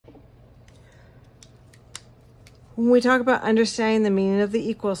When we talk about understanding the meaning of the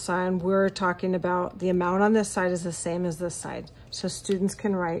equal sign, we're talking about the amount on this side is the same as this side. So students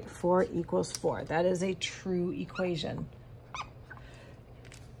can write 4 equals 4. That is a true equation.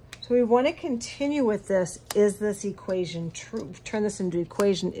 So we want to continue with this. Is this equation true? Turn this into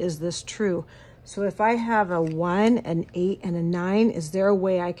equation. Is this true? So if I have a 1, an 8, and a 9, is there a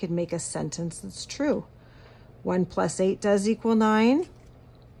way I could make a sentence that's true? 1 plus 8 does equal 9.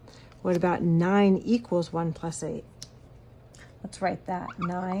 What about 9 equals 1 plus 8? Let's write that.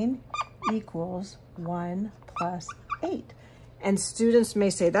 9 equals 1 plus 8. And students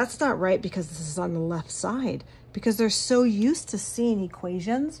may say, that's not right because this is on the left side, because they're so used to seeing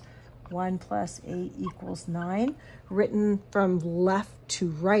equations, 1 plus 8 equals 9, written from left to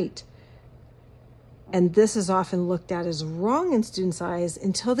right. And this is often looked at as wrong in students' eyes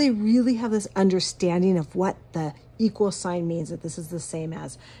until they really have this understanding of what the equal sign means, that this is the same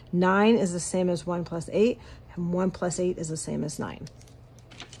as. 9 is the same as 1 plus 8, and 1 plus 8 is the same as 9.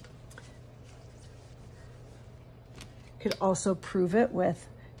 Could also prove it with,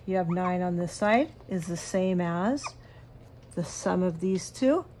 you have 9 on this side is the same as the sum of these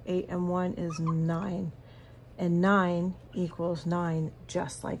two. 8 and 1 is 9. And 9 equals 9,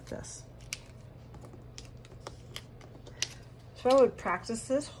 just like this. So I would practice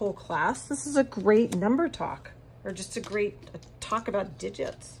this whole class. This is a great number talk, or just a great talk about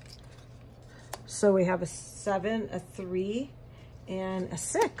digits. So we have a 7, a 3, and a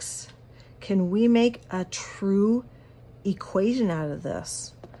 6. Can we make a true equation out of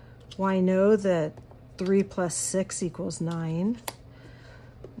this? Well, I know that 3 plus 6 equals 9.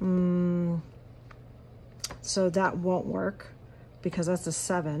 So that won't work because that's a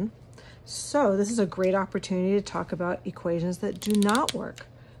 7. So this is a great opportunity to talk about equations that do not work.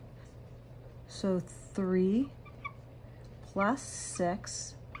 So 3 plus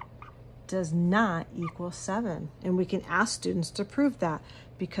 6 does not equal 7. And we can ask students to prove that,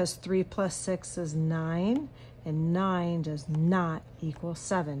 because 3 plus 6 is 9, and 9 does not equal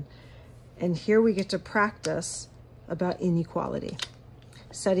 7. And here we get to practice about inequality,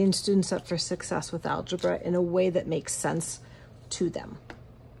 setting students up for success with algebra in a way that makes sense to them.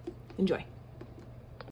 Enjoy.